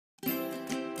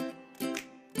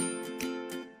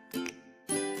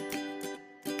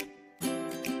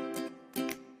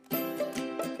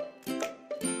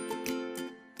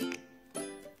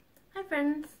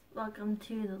friends, welcome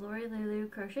to the Lori Lulu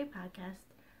Crochet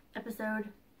Podcast, episode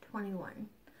 21.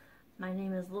 My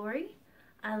name is Lori.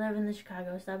 I live in the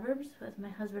Chicago suburbs with my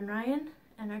husband Ryan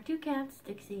and our two cats,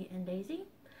 Dixie and Daisy,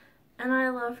 and I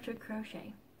love to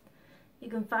crochet.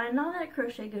 You can find all that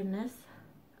crochet goodness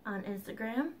on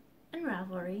Instagram and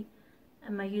Ravelry,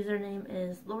 and my username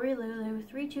is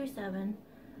LoriLulu327,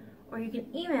 or you can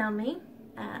email me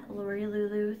at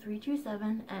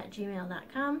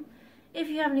LoriLulu327@gmail.com if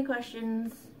you have any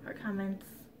questions or comments,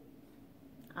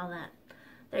 all that.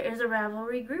 There is a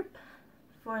Ravelry group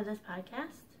for this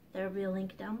podcast. There will be a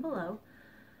link down below.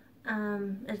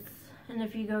 And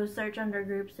if you go search under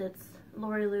groups, it's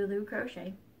Lori Lulu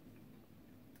Crochet.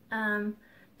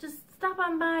 Just stop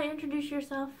on by, introduce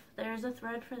yourself. There's a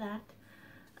thread for that.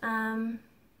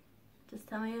 Just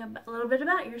tell me a little bit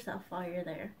about yourself while you're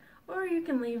there. Or you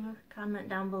can leave a comment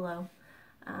down below.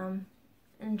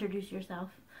 Introduce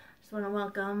yourself. Just want to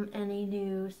welcome any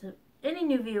new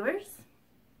viewers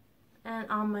and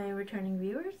all my returning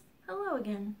viewers. Hello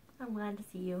again. I'm glad to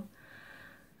see you.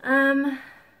 I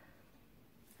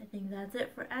think that's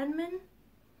it for admin.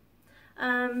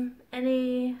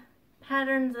 Any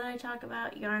patterns that I talk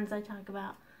about, yarns I talk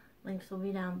about, links will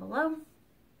be down below.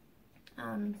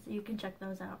 So you can check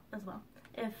those out as well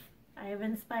if I have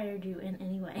inspired you in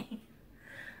any way.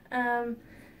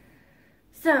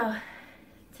 So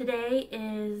today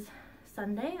is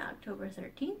Sunday, October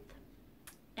 13th,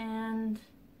 and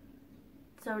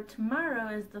so tomorrow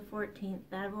is the 14th.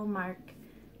 That will mark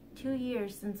 2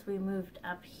 years since we moved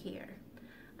up here.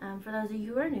 For those of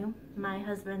you who are new, my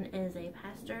husband is a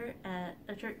pastor at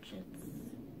a church. It's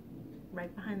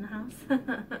right behind the house.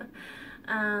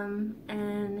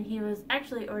 And he was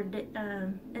actually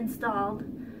installed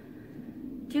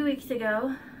 2 weeks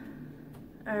ago.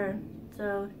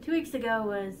 So 2 weeks ago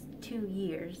was 2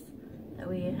 years that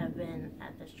we have been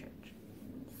at this church.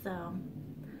 So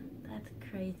that's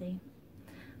crazy.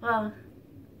 Well,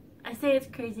 I say it's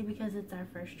crazy because it's our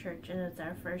first church and it's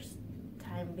our first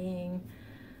time being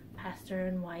pastor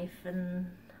and wife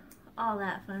and all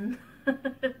that fun.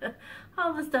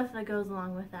 All the stuff that goes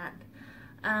along with that.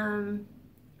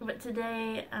 But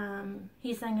today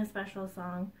he sang a special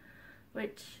song,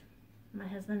 which my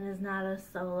husband is not a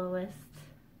soloist,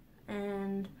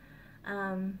 and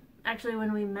actually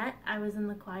when we met I was in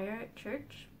the choir at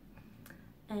church,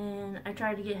 and I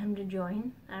tried to get him to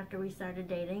join after we started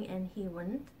dating and he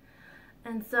wouldn't.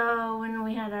 And so when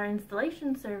we had our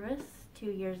installation service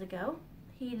 2 years ago,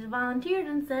 he volunteered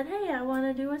and said, "Hey, I want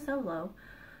to do a solo."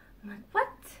 I'm like,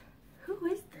 "What? Who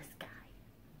is this guy?"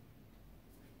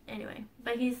 Anyway,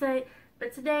 but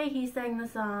today he sang the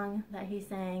song that he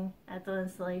sang at the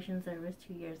installation service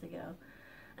 2 years ago,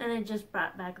 and it just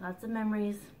brought back lots of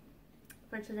memories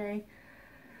for today.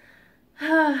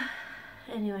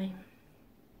 Anyway,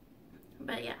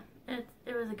 but yeah, it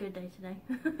was a good day today.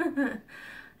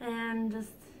 And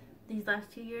just these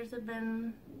last 2 years they've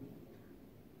been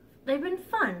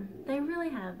fun. They really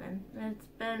have been. It's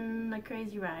been a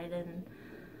crazy ride, and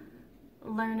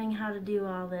learning how to do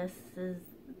all this is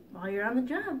while you're on the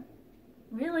job,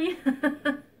 really.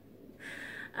 But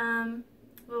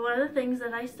one of the things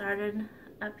that I started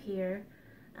up here,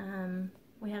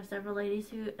 we have several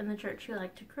ladies in the church who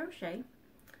like to crochet.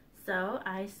 So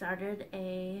I started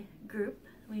a group.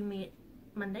 We meet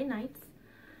Monday nights.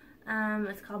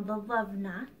 It's called the Love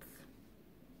Knots.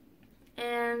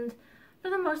 And for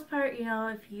the most part, you know,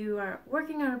 if you are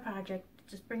working on a project,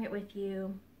 just bring it with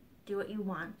you, do what you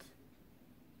want.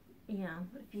 You know,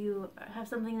 if you have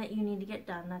something that you need to get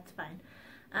done, that's fine.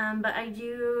 But I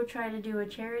do try to do a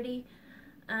charity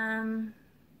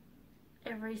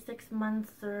every 6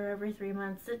 months or every 3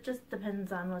 months. It just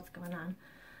depends on what's going on.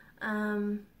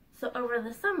 So over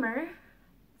the summer,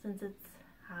 since it's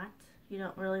hot, you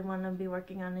don't really want to be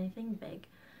working on anything big.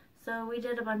 So we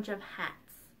did a bunch of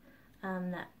hats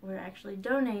that were actually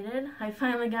donated. I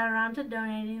finally got around to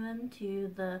donating them to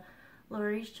the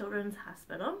Lurie's Children's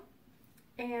Hospital.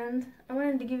 And I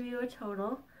wanted to give you a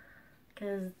total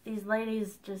because these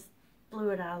ladies just blew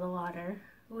it out of the water.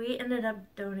 We ended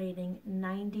up donating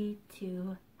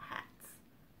 92 hats.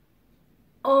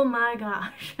 Oh my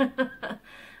gosh.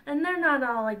 And they're not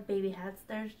all like baby hats.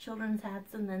 There's children's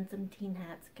hats and then some teen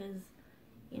hats because,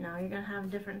 you know, you're going to have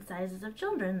different sizes of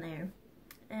children there.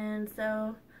 And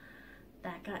so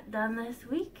that got done this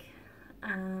week.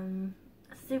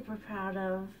 Super proud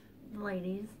of the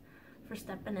ladies for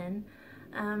stepping in.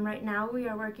 Right now we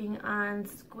are working on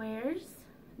squares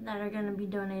that are going to be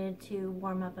donated to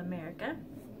Warm Up America.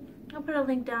 I'll put a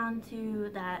link down to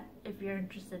that if you're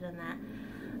interested in that.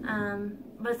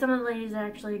 But some of the ladies are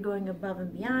actually going above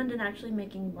and beyond and actually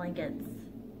making blankets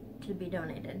to be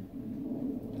donated.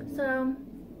 So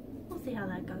we'll see how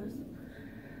that goes.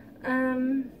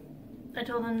 I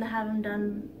told them to have them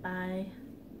done by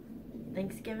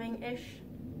Thanksgiving-ish.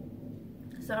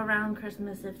 So around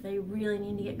Christmas, if they really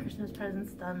need to get Christmas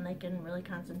presents done, they can really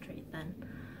concentrate then.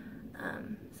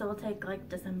 So we'll take like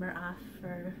December off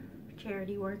for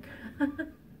charity work.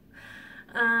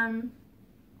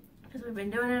 Because we've been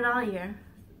doing it all year.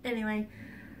 Anyway,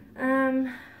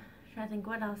 trying to think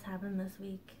what else happened this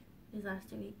week, these last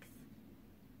 2 weeks.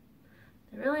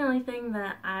 The really only thing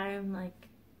that I'm like,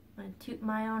 I toot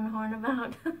my own horn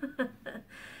about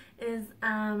is,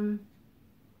 I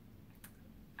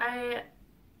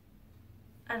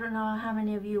don't know how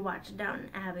many of you watched Downton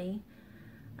Abbey.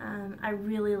 I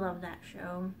really love that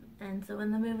show, and so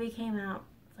when the movie came out,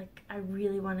 it's like, I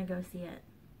really want to go see it.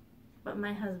 But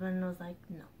my husband was like,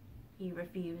 no. He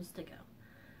refused to go.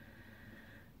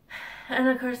 And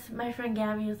of course, my friend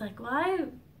Gabby was like, well, I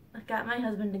got my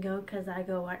husband to go because I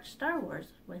go watch Star Wars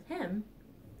with him.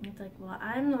 And it's like, well,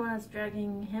 I'm the one that's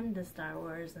dragging him to Star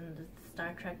Wars and the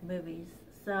Star Trek movies.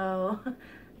 So,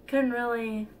 couldn't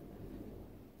really,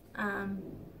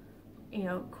 you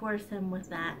know, coerce him with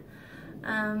that.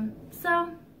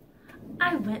 So,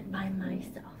 I went by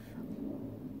myself.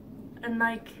 And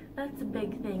like, that's a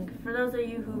big thing. For those of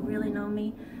you who really know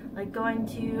me, like going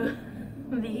to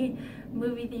the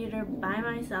movie theater by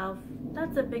myself,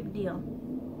 that's a big deal.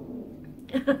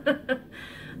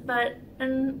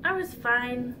 And I was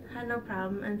fine, had no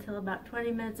problem until about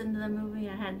 20 minutes into the movie.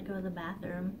 I had to go to the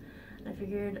bathroom. I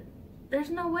figured, there's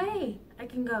no way I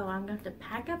can go. I'm going to have to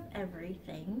pack up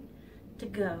everything to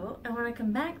go. And when I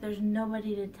come back, there's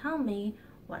nobody to tell me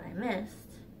what I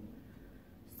missed.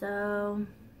 So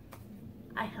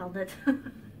I held it.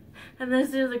 And then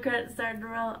as soon as the credits started to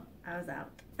roll, I was out.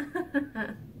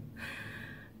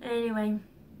 Anyway,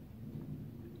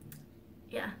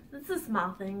 yeah, it's the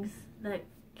small things that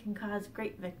can cause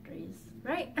great victories,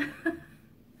 right?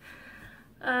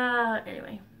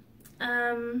 Anyway,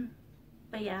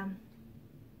 but yeah,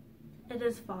 it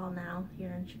is fall now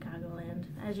here in Chicagoland.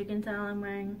 As you can tell, I'm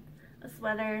wearing a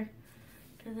sweater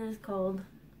because it is cold,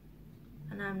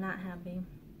 and I'm not happy.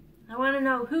 I want to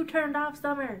know who turned off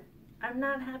summer. I'm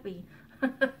not happy.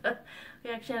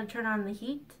 We actually had to turn on the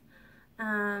heat,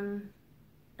 and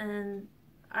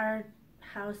our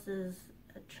house is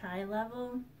a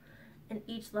tri-level, and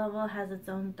each level has its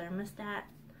own thermostat,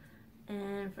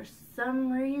 and for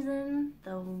some reason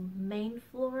the main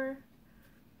floor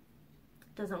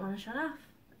doesn't want to shut off,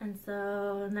 and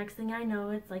so next thing I know,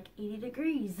 it's like 80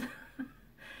 degrees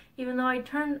even though I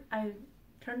turned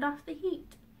off the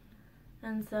heat.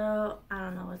 And so I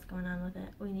don't know what's going on with it.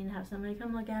 We need to have somebody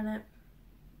come look at it.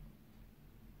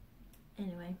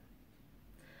 Anyway,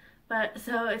 but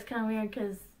so it's kind of weird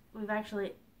because we've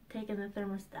actually taken the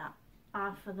thermostat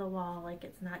off of the wall, like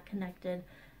it's not connected,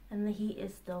 and the heat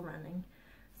is still running.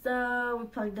 So we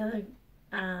plugged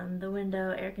the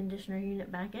window air conditioner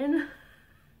unit back in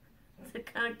to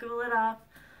kind of cool it off.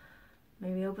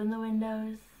 Maybe open the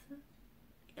windows.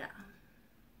 Yeah.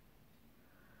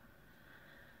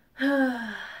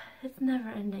 It's never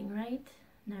ending, right?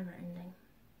 Never ending.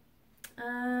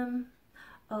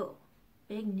 Oh,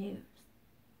 big news.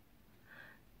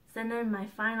 Sent in my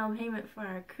final payment for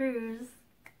our cruise.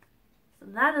 So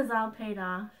that is all paid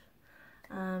off.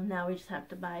 Now we just have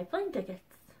to buy plane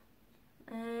tickets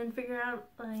and figure out,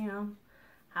 you know,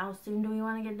 how soon do we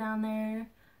want to get down there.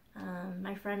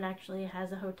 My friend actually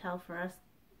has a hotel for us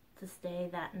to stay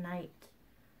that night.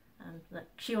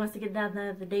 She wants to get down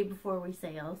there the day before we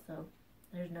sail, so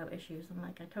there's no issues. I'm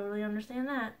like, I totally understand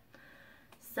that.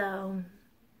 So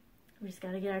we just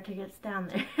got to get our tickets down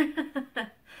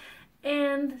there.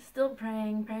 And still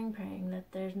praying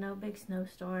that there's no big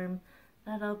snowstorm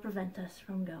that'll prevent us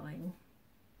from going,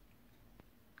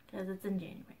 because it's in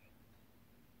January.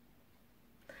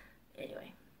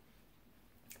 Anyway,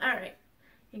 alright,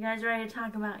 you guys ready to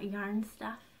talk about yarn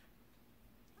stuff?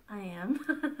 I am.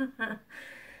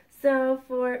 So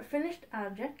for finished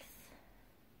objects,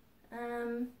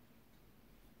 I'm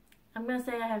going to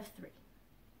say I have 3.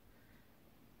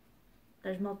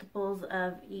 There's multiples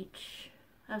of each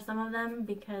of some of them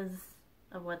because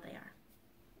of what they are.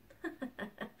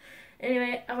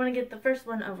 Anyway, I want to get the first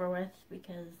one over with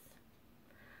because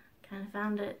I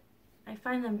kind of I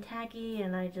find them tacky,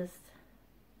 and I just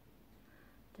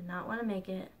did not want to make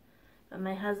it. But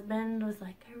my husband was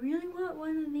like, I really want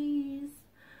one of these.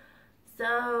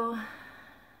 So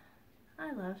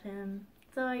I love him,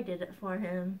 so I did it for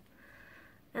him.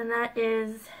 And that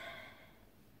is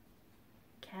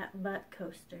cat butt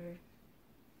coaster.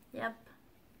 Yep.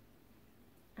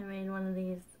 I made one of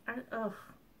these. Oh.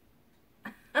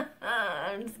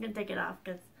 I'm just gonna take it off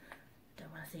because I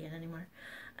don't want to see it anymore.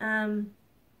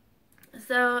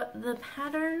 So the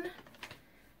pattern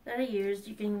that I used,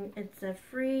 it's a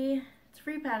free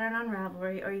pattern on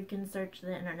Ravelry, or you can search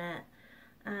the internet.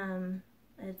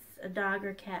 It's a dog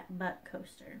or cat butt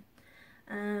coaster.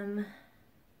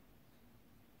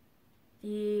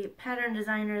 The pattern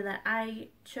designer that I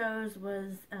chose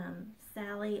was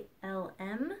Sally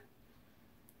LM,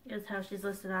 is how she's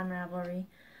listed on Ravelry.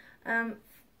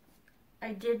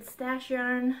 I did stash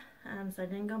yarn, so I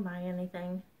didn't go buy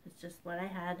anything. It's just what I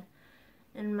had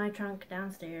in my trunk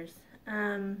downstairs.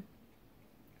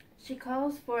 She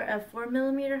calls for a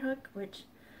 4mm hook, which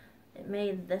it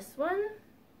made this one,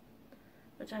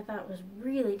 which I thought was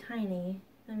really tiny.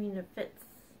 I mean, it fits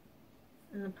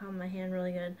in the palm of my hand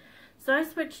really good. So I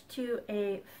switched to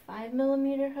a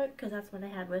 5mm hook because that's what I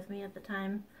had with me at the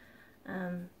time.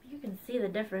 You can see the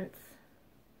difference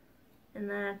in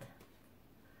that.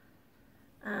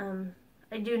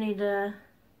 I do need to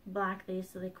black these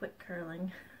so they quit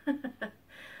curling.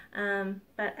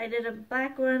 But I did a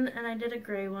black one and I did a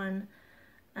gray one.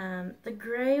 The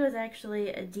gray was actually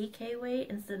a DK weight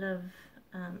instead of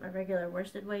a regular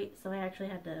worsted weight, so I actually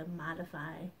had to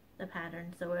modify the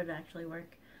pattern so it would actually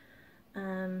work.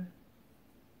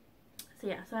 So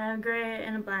yeah, so I have a gray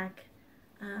and a black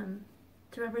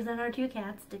to represent our two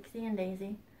cats, Dixie and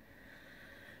Daisy.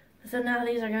 So now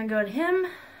these are going to go to him,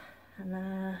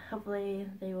 and hopefully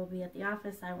they will be at the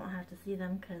office. I won't have to see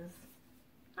them because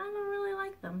I don't really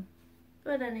like them.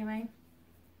 But anyway,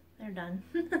 they're done.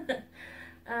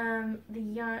 The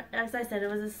yarn, as I said, it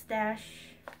was a stash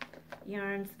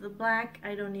yarn. So the black,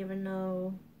 I don't even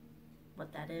know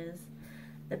what that is.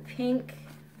 The pink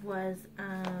was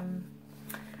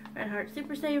Red Heart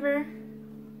Super Saver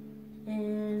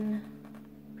in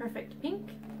Perfect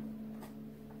Pink.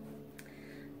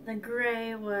 The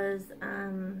gray was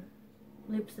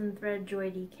Loops and Thread Joy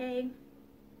DK,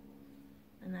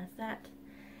 and that's that.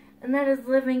 And that is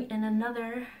living in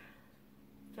another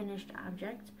finished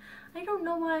object. I don't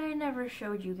know why I never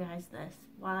showed you guys this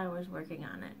while I was working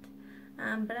on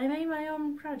it, but I made my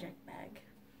own project bag.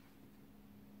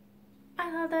 I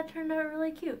thought that turned out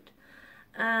really cute.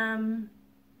 And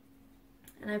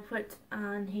I put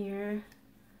on here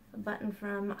a button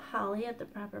from Holly at the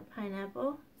Proper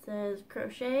Pineapple. It says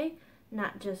crochet,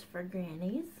 not just for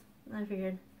grannies. And I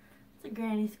figured it's a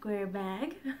granny square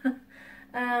bag.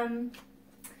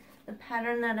 The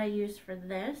pattern that I used for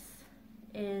this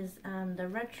is the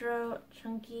Retro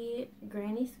Chunky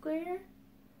Granny Square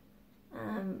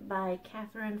by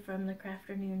Catherine from the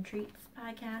Crafternoon Treats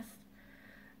podcast.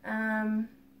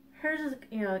 Hers is,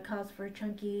 it calls for a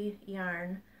chunky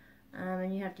yarn,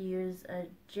 and you have to use a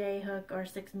J hook or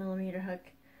 6mm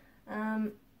hook.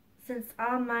 Since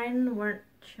all mine weren't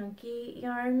chunky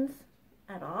yarns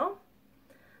at all,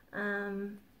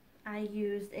 I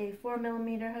used a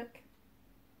 4mm hook,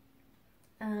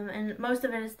 and most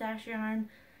of it is stash yarn,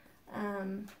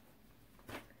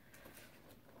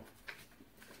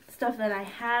 stuff that I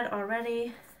had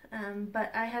already,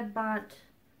 but I had bought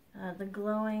the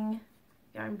glowing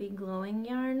Yarn Bee glowing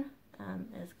yarn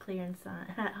as clearance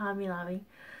at Hobby Lobby.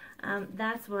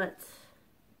 That's what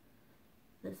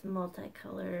this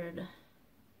multicolored,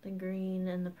 the green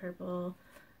and the purple,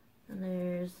 and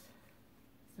there's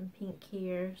some pink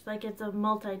here. It's like it's a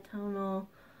multi-tonal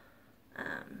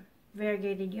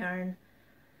variegated yarn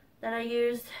that I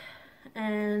used,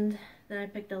 and then I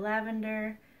picked a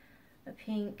lavender, a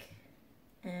pink,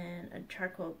 and a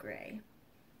charcoal gray.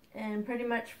 And pretty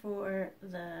much for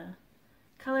the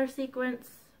color sequence,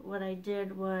 what I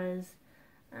did was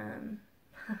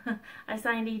I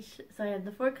signed each, so I had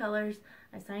the 4 colors,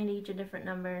 I signed each a different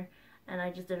number, and I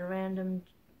just did a random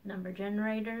number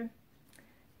generator,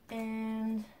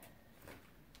 and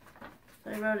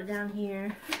so I wrote it down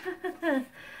here.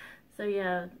 So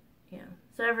yeah,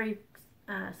 so every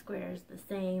square is the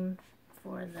same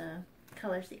for the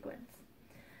color sequence.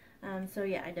 So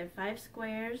yeah, I did 5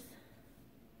 squares.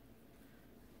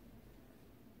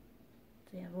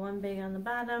 So you have one big on the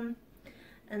bottom,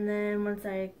 and then once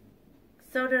I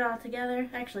sewed it all together,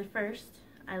 actually first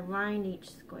I lined each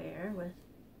square with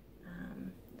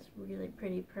this really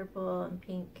pretty purple and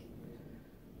pink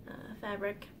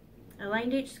fabric. I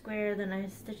lined each square, then I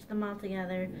stitched them all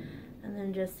together, and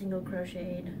then just single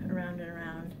crocheted around and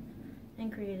around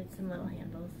and created some little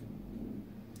handles.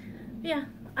 But yeah,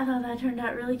 I thought that turned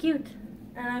out really cute,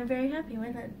 and I'm very happy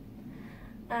with it.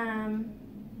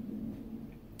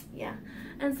 Yeah,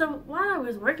 and so while I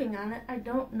was working on it, I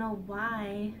don't know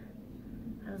why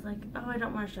I was like, oh, I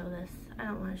don't want to show this. I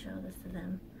don't want to show this to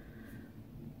them.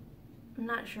 I'm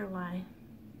not sure why.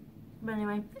 But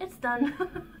anyway, it's done.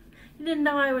 You didn't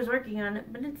know I was working on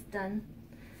it, but it's done.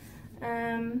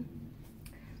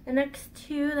 The next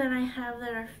two that I have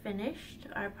that are finished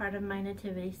are part of my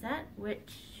nativity set,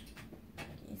 which, can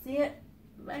you see it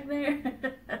back there?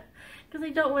 Because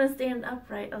I don't want to stand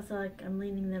upright, also like I'm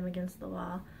leaning them against the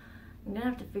wall. I'm gonna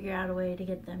have to figure out a way to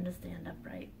get them to stand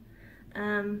upright.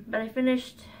 But I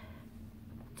finished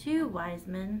two wise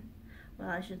men. Well,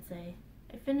 I should say,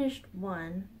 I finished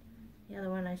one. The other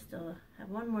one I still have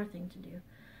one more thing to do.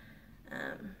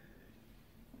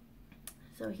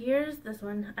 So here's this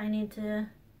one. I need to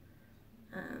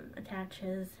attach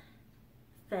his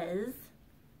fez,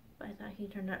 but I thought he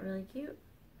turned out really cute.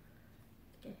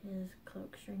 Get his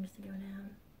cloak strings to go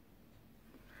down.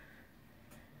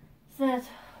 So that's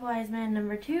wise man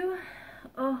number 2.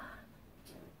 Oh,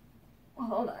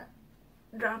 hold on.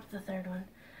 Dropped the third one.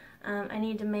 I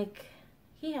need to make,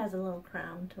 he has a little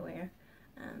crown to wear,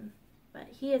 but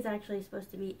he is actually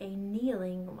supposed to be a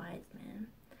kneeling wise man.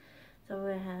 So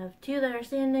we have 2 that are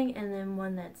standing and then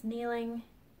 1 that's kneeling,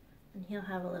 and he'll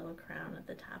have a little crown at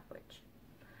the top, which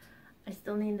I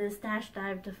still need to stash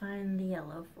dive to find the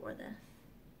yellow for this.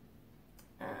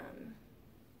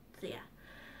 So yeah,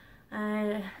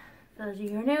 for those of you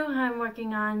who are new, I'm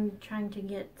working on trying to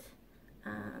get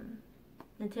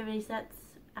nativity sets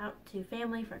out to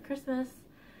family for Christmas.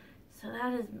 So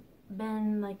that has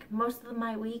been like most of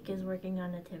my week is working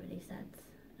on nativity sets.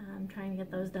 I'm trying to get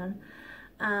those done.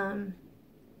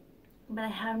 But I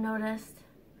have noticed,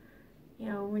 you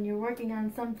know, when you're working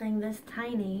on something this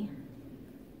tiny,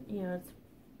 you know, it's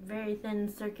very thin,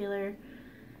 circular.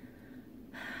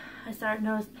 I started to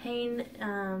notice pain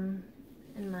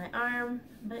in my arm,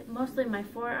 but mostly my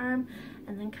forearm,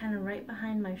 and then kind of right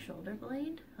behind my shoulder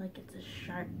blade. Like it's a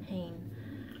sharp pain.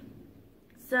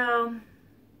 So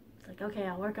it's like, okay,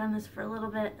 I'll work on this for a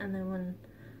little bit, and then when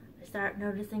I start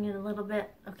noticing it a little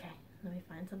bit, okay, let me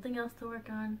find something else to work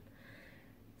on.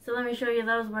 So let me show you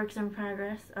those works in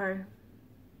progress, or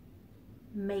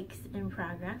makes in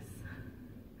progress.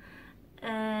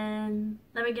 And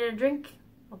let me get a drink.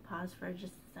 We'll pause for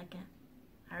just a second.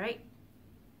 Alright.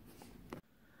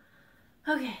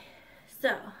 Okay,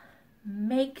 so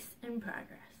makes in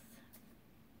progress.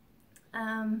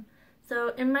 So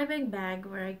in my big bag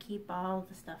where I keep all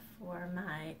the stuff for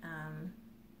my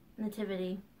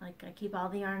nativity, like I keep all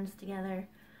the yarns together,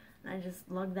 and I just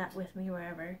lug that with me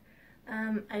wherever.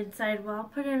 I decided, well, I'll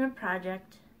put in a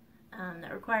project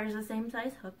that requires the same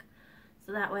size hook,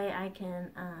 so that way I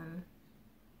can,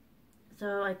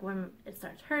 so like when it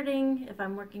starts hurting, if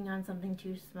I'm working on something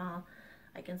too small,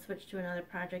 I can switch to another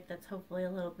project that's hopefully a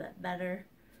little bit better.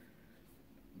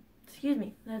 Excuse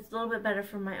me, that's a little bit better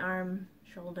for my arm,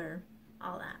 shoulder,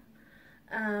 all that.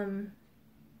 And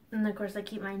of course I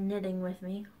keep my knitting with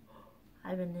me.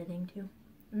 I've been knitting too.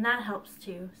 And that helps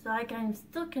too. So I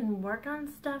still can work on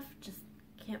stuff, just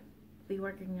can't be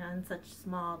working on such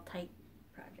small, tight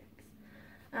projects.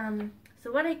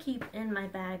 So what I keep in my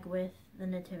bag with the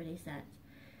nativity set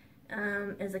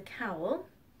is a cowl.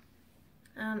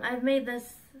 I've made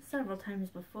this several times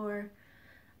before.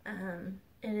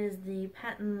 It is the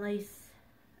patent lace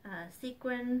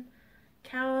sequin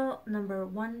cowl number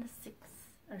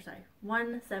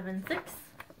 176.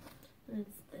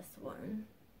 It's this one.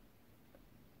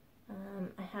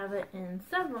 I have it in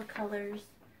several colors,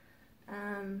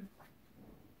 and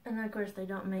of course they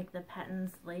don't make the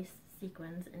patent lace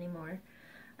sequins anymore,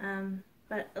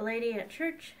 but a lady at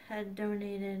church had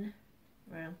donated,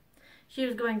 well, she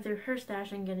was going through her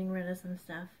stash and getting rid of some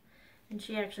stuff, and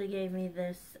she actually gave me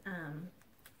this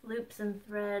loops and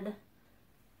thread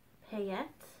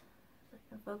payette. Is that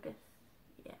gonna focus?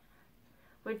 Yeah.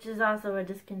 Which is also a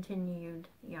discontinued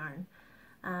yarn,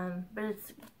 but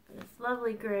it's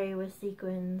lovely gray with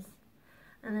sequins,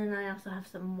 and then I also have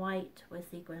some white with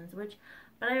sequins, but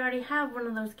I already have one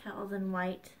of those cowls in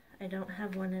white. I don't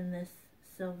have one in this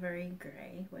silvery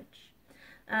gray, which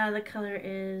the color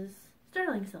is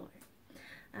sterling silver.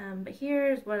 But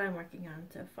here's what I'm working on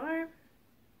so far.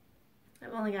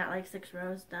 I've only got like 6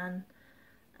 rows done.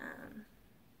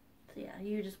 So yeah,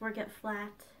 you just work it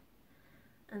flat,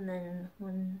 and then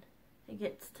when it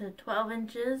gets to 12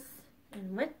 inches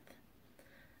in width,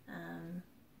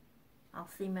 I'll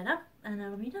seam it up and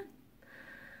it'll be done.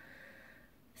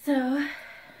 So,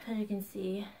 as you can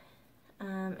see,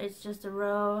 it's just a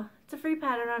row, it's a free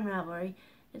pattern on Ravelry.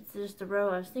 It's just a row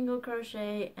of single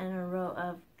crochet and a row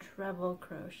of treble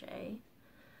crochet.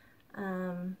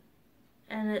 And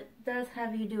it does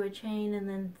have you do a chain and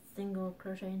then single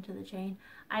crochet into the chain.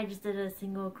 I just did a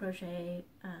single crochet,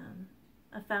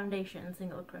 a foundation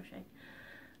single crochet.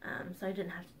 So I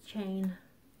didn't have to chain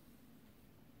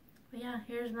But yeah,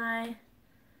 here's my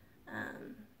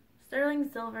sterling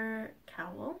silver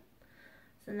cowl.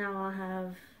 So now I'll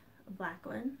have a black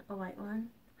one, a white one,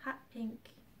 hot pink,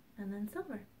 and then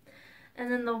silver.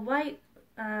 And then the white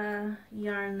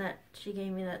yarn that she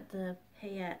gave me, that the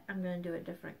payette, I'm going to do a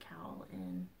different cowl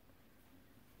in.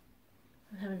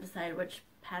 I haven't decided which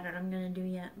pattern I'm going to do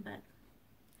yet, but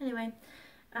anyway,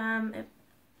 it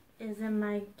is in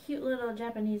my cute little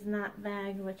Japanese knot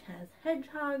bag, which has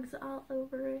hedgehogs all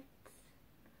over it.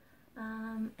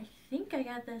 I think I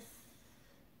got this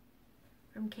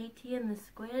from KT and the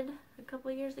Squid a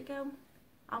couple years ago.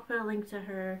 I'll put a link to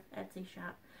her Etsy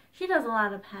shop. She does a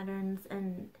lot of patterns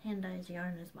and hand dyes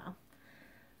yarn as well.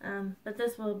 But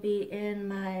this will be in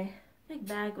my big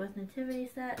bag with nativity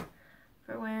set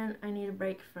for when I need a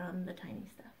break from the tiny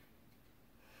stuff.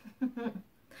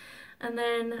 And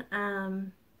then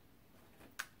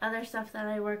other stuff that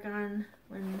I work on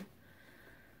when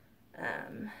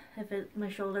if my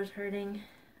shoulder's hurting.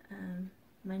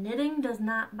 My knitting does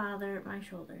not bother my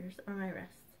shoulders or my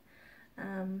wrists.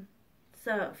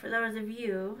 So for those of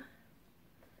you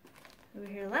who were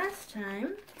here last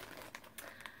time,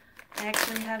 I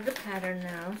actually have the pattern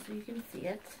now so you can see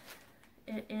it.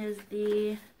 It is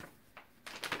the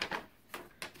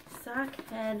Sock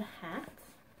Head Hat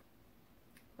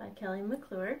by Kelly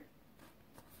McClure.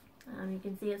 You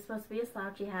can see it's supposed to be a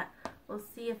slouchy hat. We'll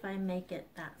see if I make it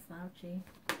that slouchy.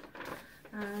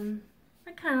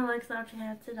 I kind of like slouchy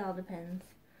hats, it all depends.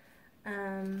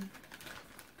 The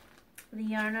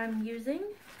yarn I'm using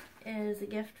is a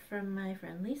gift from my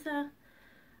friend Lisa.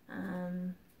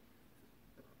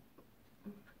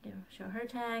 Show her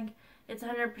tag. It's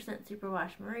 100%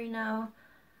 superwash merino,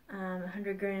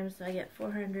 100 grams, so I get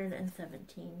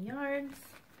 417 yards.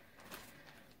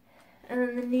 And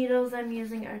then the needles I'm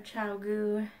using are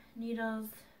ChowGoo needles.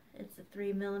 It's a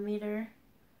 3mm,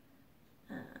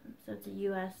 so it's a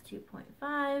US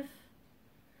 2.5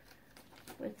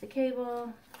 with the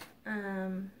cable.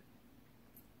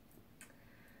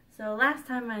 So last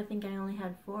time I think I only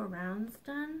had 4 rounds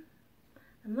done,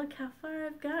 and look how far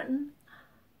I've gotten.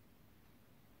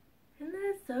 Isn't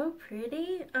that so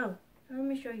pretty? Oh, let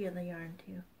me show you the yarn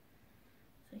too.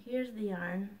 So here's the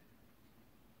yarn.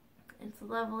 It's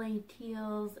lovely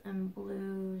teals and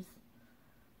blues.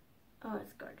 Oh,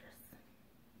 it's gorgeous.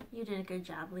 You did a good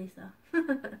job, Lisa.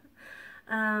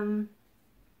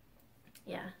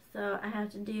 Yeah, so I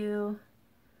have to do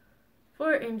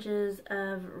 4 inches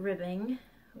of ribbing,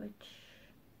 which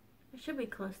I should be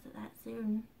close to that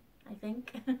soon, I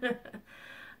think. But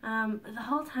the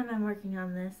whole time I'm working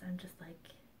on this, I'm just like,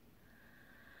 this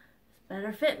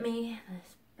better fit me,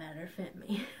 this better fit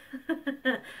me.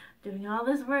 Doing all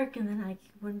this work and then I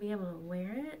wouldn't be able to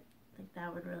wear it, like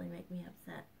that would really make me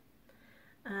upset.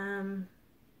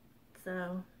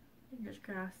 So fingers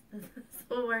crossed this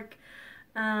will work.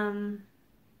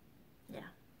 Yeah,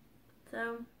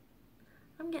 so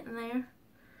I'm getting there.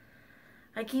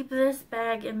 I keep this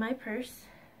bag in my purse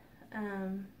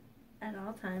at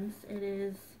all times.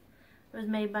 It was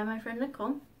made by my friend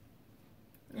Nicole.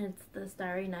 It's the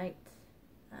Starry Night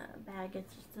bag.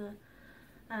 It's just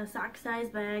a sock size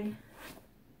bag,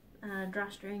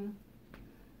 drawstring,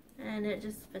 and it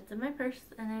just fits in my purse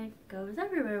and it goes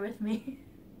everywhere with me.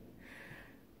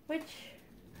 Which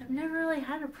I've never really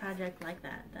had a project like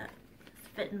that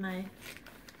fit in my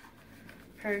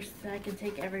purse that I can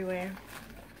take everywhere.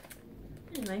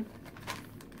 Anyway,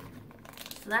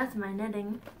 so that's my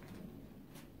knitting.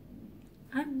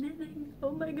 I'm knitting,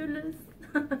 oh my goodness.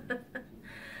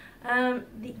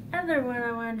 The other one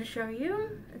I wanted to show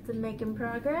you, it's a make in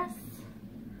progress.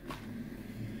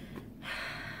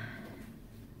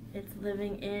 It's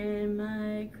living in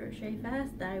my Crochet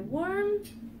Fast Dye Warm.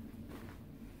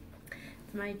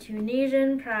 It's my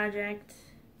Tunisian project,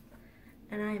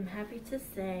 and I am happy to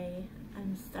say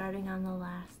I'm starting on the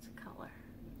last color.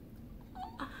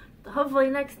 So hopefully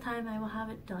next time I will have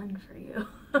it done for you.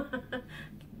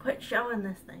 Quit showing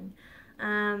this thing.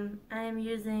 I am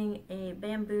using a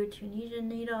bamboo Tunisian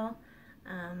needle.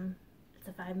 It's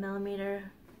a 5mm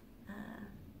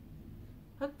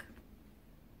hook.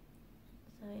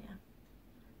 So yeah,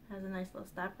 has a nice little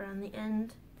stopper on the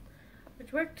end,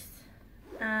 which works.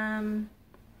 So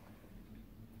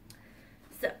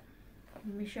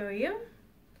let me show you.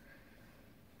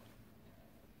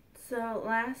 So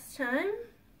last time,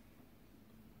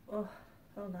 oh,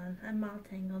 hold on, I'm all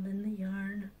tangled in the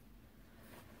yarn.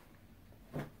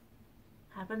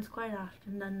 Happens quite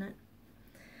often, doesn't it?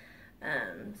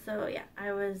 So yeah,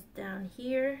 I was down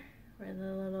here where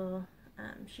the little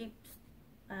sheep's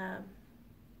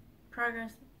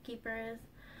progress keeper is.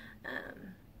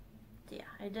 So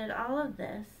yeah, I did all of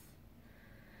this,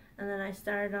 And then I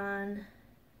started on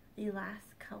the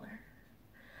last color.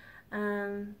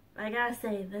 I gotta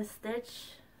say, this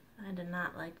stitch, I did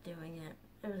not like doing it.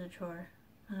 It was a chore.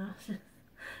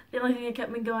 The only thing that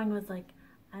kept me going was like,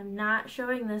 I'm not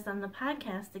showing this on the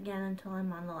podcast again until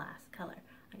I'm on the last color.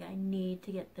 Like, I need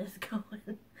to get this going.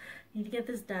 I need to get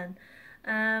this done.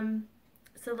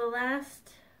 So the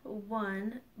last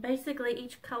one, basically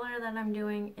each color that I'm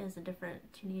doing is a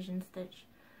different Tunisian stitch.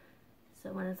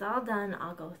 So when it's all done,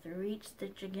 I'll go through each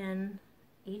stitch again,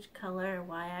 each color,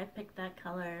 why I picked that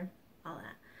color, all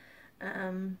that.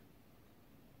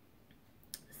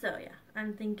 So yeah,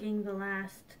 I'm thinking the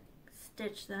last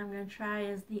stitch that I'm going to try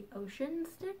is the ocean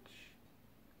stitch.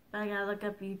 But I gotta look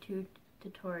up YouTube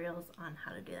tutorials on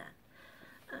how to do that.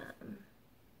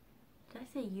 Did I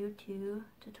say YouTube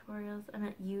tutorials? I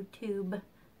meant YouTube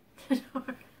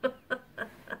tutorials.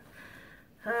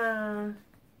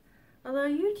 Although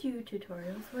YouTube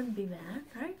tutorials wouldn't be bad,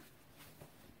 right?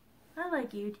 I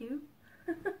like YouTube.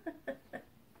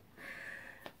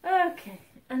 Okay,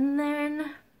 and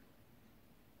then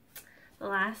the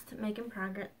last making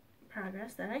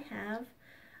progress that I have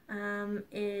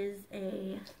is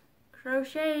a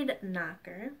crocheted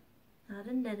knocker, not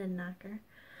a knitted knocker.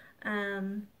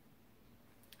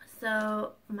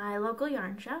 So my local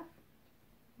yarn shop,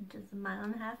 which is a mile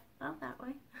and a half out that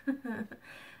way,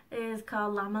 is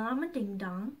called Llama Llama Ding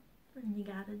Dong, and you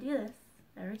gotta do this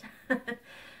every time.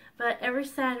 But every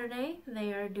Saturday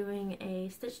they are doing a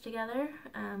stitch together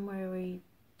where we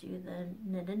do the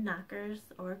knitted knockers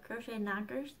or crochet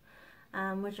knockers,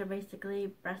 which are basically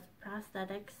breast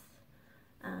prosthetics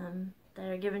that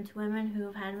are given to women who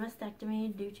have had a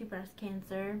mastectomy due to breast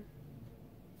cancer,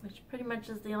 which pretty much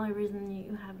is the only reason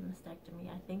you have a mastectomy,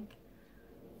 I think.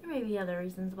 There may be other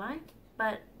reasons why,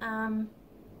 but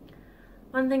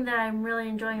one thing that I'm really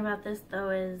enjoying about this though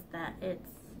is that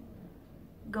it's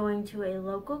going to a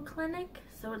local clinic,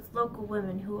 so it's local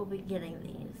women who will be getting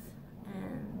these,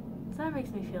 and so that makes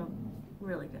me feel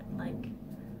really good. Like,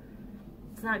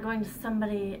 it's not going to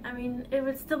somebody, I mean, it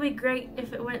would still be great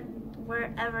if it went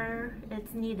wherever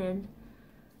it's needed,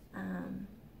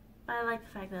 but I like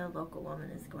the fact that a local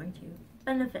woman is going to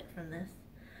benefit from this.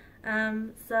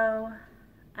 So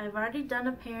I've already done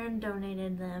a pair and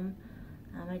donated them.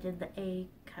 I did the A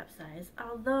cup size,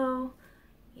 although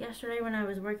yesterday when I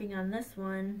was working on this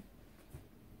one,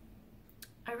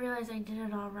 I realized I did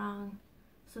it all wrong.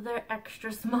 So they're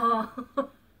extra small.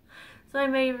 So I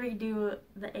may redo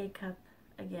the A cup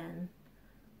again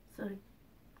so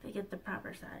they get the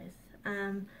proper size.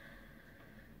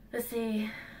 Let's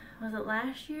see, was it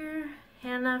last year?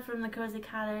 Hannah from the Cozy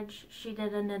Cottage, she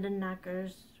did a knitted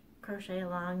knockers, crochet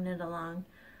along, knit along.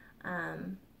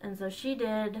 And so she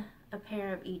did a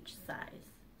pair of each size.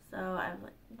 So I was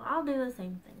like, well, I'll do the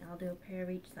same thing. I'll do a pair of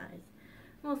each size.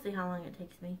 We'll see how long it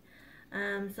takes me.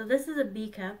 So this is a B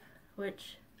cup,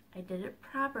 which I did it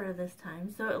proper this time.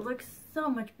 So it looks so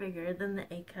much bigger than the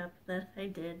A cup that I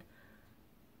did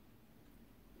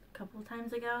a couple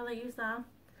times ago that you saw.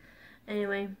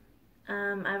 Anyway,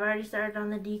 I've already started on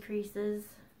the decreases.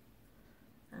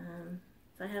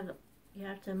 So you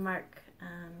have to mark,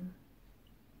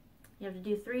 you have to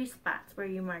do 3 spots where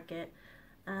you mark it.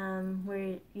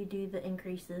 Where you do the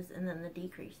increases and then the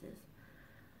decreases.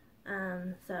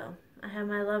 So I have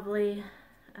my lovely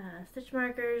stitch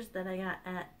markers that I got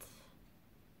at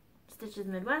Stitches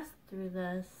Midwest through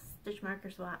the stitch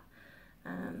marker swap.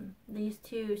 These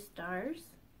 2 stars,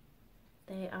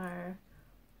 they are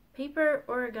paper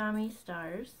origami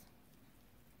stars.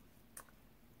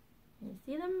 You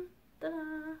see them?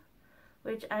 Ta-da!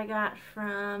 Which I got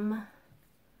from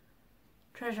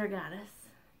Treasure Goddess.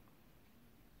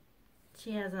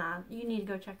 She has you need to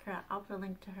go check her out. I'll put a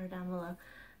link to her down below.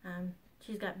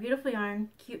 She's got beautiful yarn,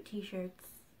 cute t-shirts.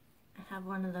 I have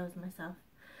one of those myself.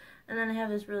 And then I have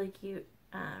this really cute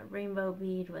rainbow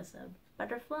bead with a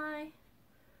butterfly.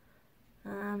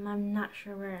 I'm not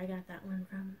sure where I got that one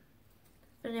from.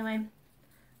 But anyway,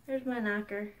 there's my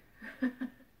knocker.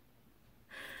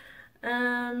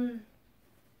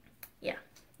 Yeah,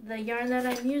 the yarn that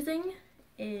I'm using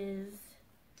is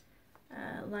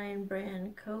Lion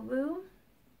Brand Kobu,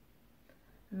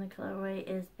 and the colorway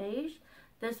is beige.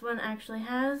 This one actually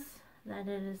has that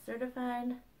it is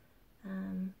certified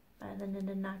by the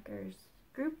Knitted Knockers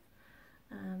group,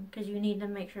 because you need to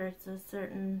make sure it's a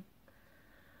certain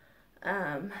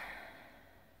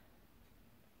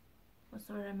what's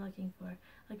the word I'm looking for?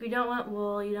 Like, we don't want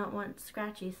wool, you don't want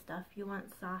scratchy stuff, you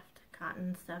want soft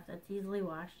cotton stuff that's easily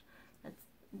washed, that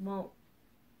won't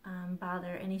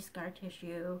bother any scar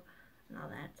tissue and all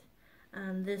that.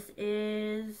 This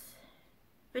is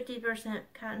 50%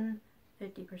 cotton,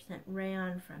 50%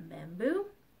 rayon from Bamboo.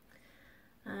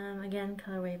 Again,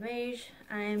 colorway beige.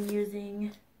 I am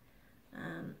using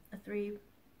a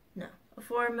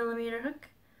 4mm hook.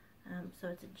 So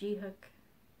it's a G hook.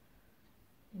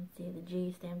 You can see the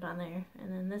G stamped on there.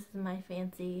 And then this is my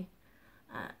fancy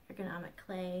ergonomic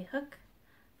clay hook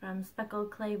from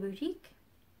Speckled Clay Boutique.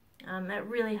 It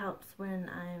really helps when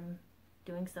I'm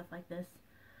doing stuff like this.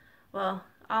 Well,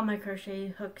 all my crochet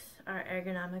hooks are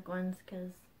ergonomic ones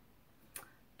because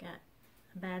I got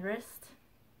a bad wrist.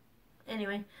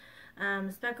 Anyway,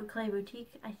 Speckled Clay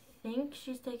Boutique, I think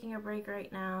she's taking a break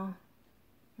right now.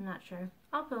 I'm not sure.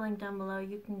 I'll put a link down below.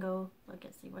 You can go look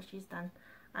and see what she's done.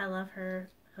 I love her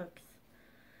hooks.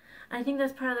 I think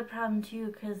that's part of the problem too,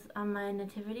 because on my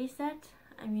nativity set,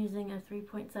 I'm using a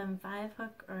 3.75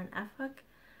 hook or an F hook,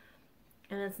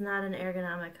 and it's not an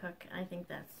ergonomic hook. I think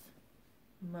that's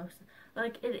most,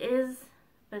 like it is,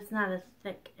 but it's not a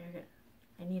thick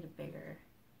I need a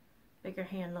bigger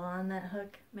handle on that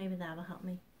hook. Maybe that'll help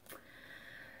me.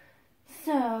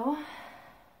 So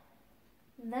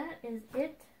that is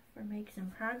it for Make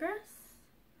Some Progress.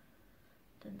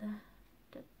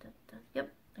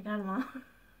 Yep, I got them all.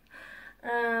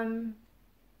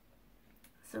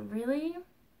 So really,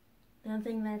 the only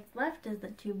thing that's left is the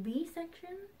 2B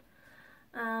section.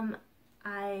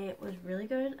 I was really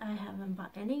good. I haven't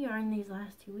bought any yarn these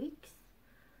last 2 weeks.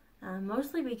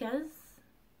 Mostly because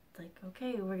it's like,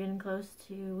 okay, we're getting close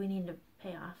to, we need to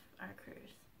pay off our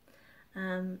cruise.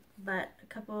 But a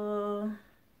couple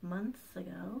months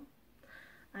ago,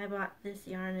 I bought this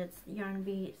yarn. It's Yarn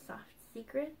Bee Soft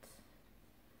Secret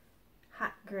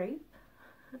Hot Grape.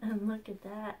 And look at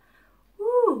that.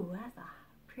 Ooh, that's a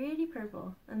pretty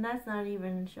purple. And that's not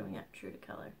even showing up true to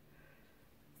color.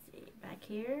 Let's see, back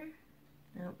here.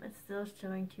 Nope, it's still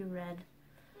showing too red.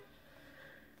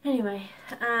 Anyway,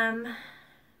 I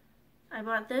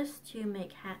bought this to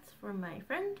make hats for my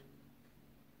friend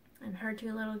and her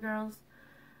 2 little girls.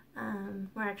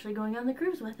 We're actually going on the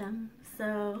cruise with them.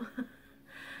 So,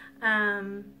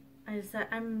 I decided,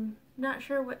 I'm not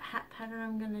sure what hat pattern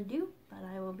I'm going to do, but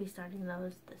I will be starting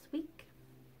those this week.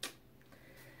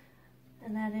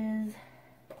 And that is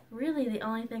really the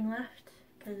only thing left,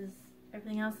 because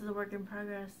everything else is a work in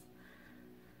progress.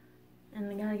 And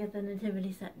I gotta get the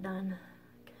nativity set done,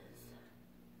 because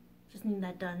I just need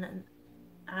that done and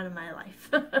out of my life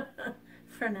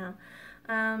for now.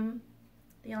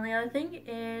 The only other thing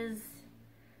is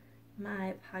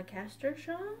my podcaster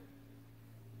shawl.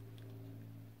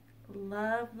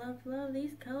 Love, love, love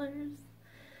these colors.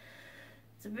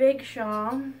 It's a big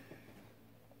shawl.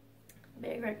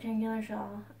 Big rectangular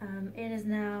shawl. It is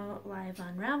now live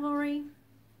on Ravelry.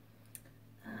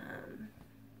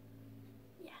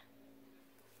 Yeah.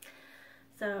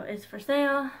 So it's for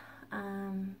sale.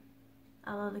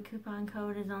 Although the coupon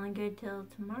code is only good till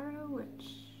tomorrow, which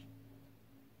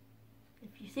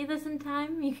if you see this in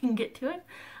time, you can get to it.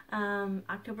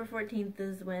 October 14th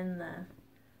is when the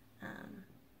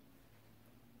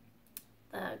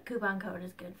coupon code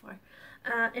is good for.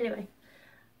 Anyway,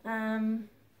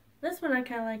 this one I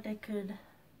kind of liked. I could,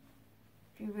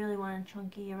 if you really want a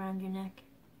chunky around your neck.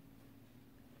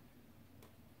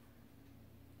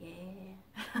 Yeah.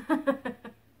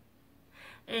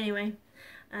 Anyway,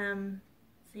 so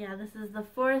yeah, this is the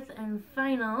 4th and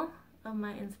final of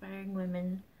my Inspiring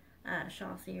Women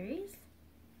shawl series.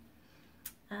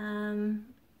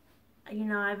 You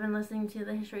know, I've been listening to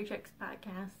the History Chicks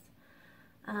podcast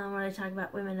where they talk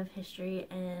about women of history,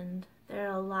 and there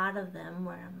are a lot of them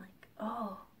where I'm like,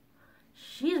 oh,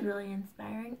 she's really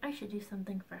inspiring. I should do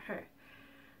something for her.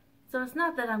 So it's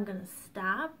not that I'm going to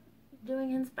stop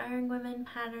doing Inspiring Women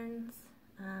patterns.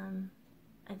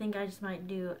 I think I just might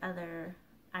do other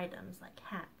items like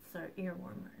hats or ear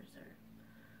warmers or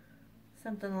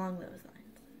something along those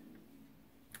lines.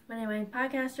 But anyway,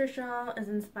 podcaster shawl is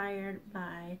inspired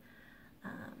by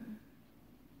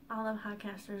all the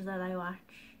podcasters that I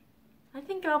watch. I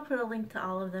think I'll put a link to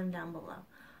all of them down below.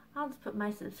 I'll just put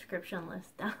my subscription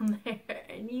list down there,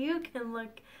 and you can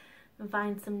look and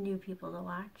find some new people to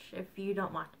watch if you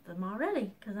don't watch them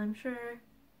already, because I'm sure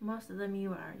most of them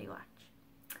you already watch.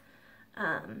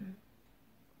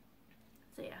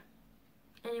 So yeah.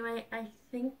 Anyway, I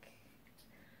think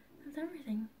that's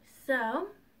everything. So,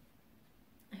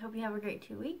 I hope you have a great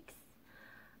 2 weeks.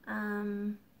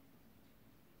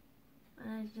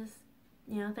 I just,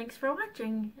 you know, thanks for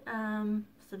watching.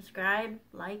 Subscribe,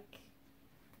 like,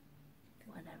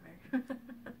 whatever.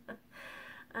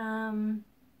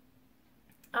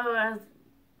 Oh, I was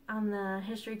on the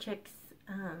History Chicks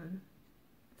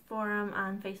forum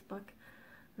on Facebook,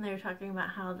 and they were talking about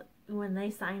how when they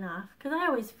sign off, because I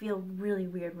always feel really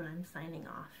weird when I'm signing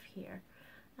off here.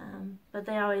 But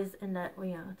they always end up,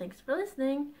 you know, thanks for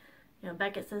listening. You know,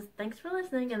 Beckett says, thanks for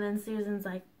listening. And then Susan's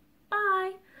like,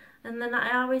 bye. And then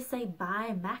I always say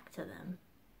bye back to them.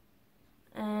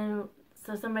 And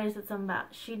so somebody said something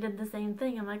about she did the same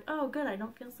thing. I'm like, oh, good. I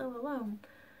don't feel so alone.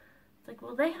 It's like,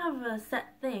 well, they have a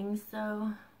set thing,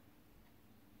 so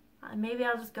maybe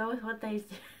I'll just go with what they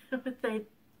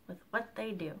with what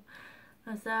they do.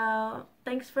 So,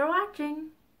 thanks for watching.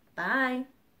 Bye.